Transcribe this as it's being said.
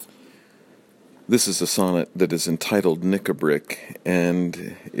This is a sonnet that is entitled Nickabrik,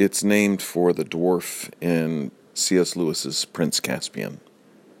 and it's named for the dwarf in C.S. Lewis's Prince Caspian.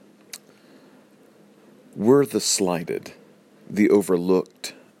 We're the slighted, the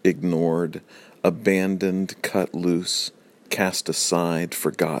overlooked, ignored, abandoned, cut loose, cast aside,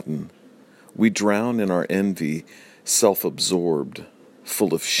 forgotten. We drown in our envy, self-absorbed,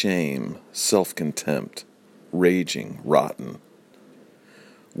 full of shame, self-contempt, raging, rotten.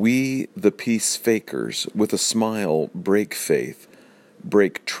 We, the peace fakers, with a smile break faith,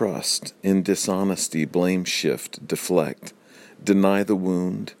 break trust, in dishonesty blame shift, deflect, deny the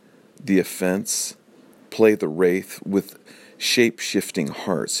wound, the offense, play the wraith with shape-shifting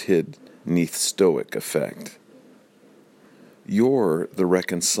hearts hid neath stoic effect. You're the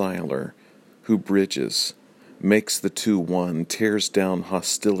reconciler who bridges, makes the two one, tears down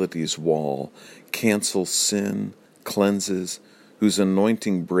hostility's wall, cancels sin, cleanses, whose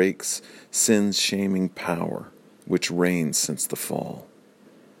anointing breaks sin's shaming power, which reigns since the fall.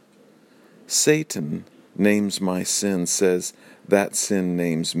 Satan names my sin, says that sin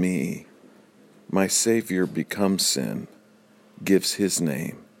names me. My Savior becomes sin, gives his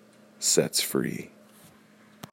name, sets free.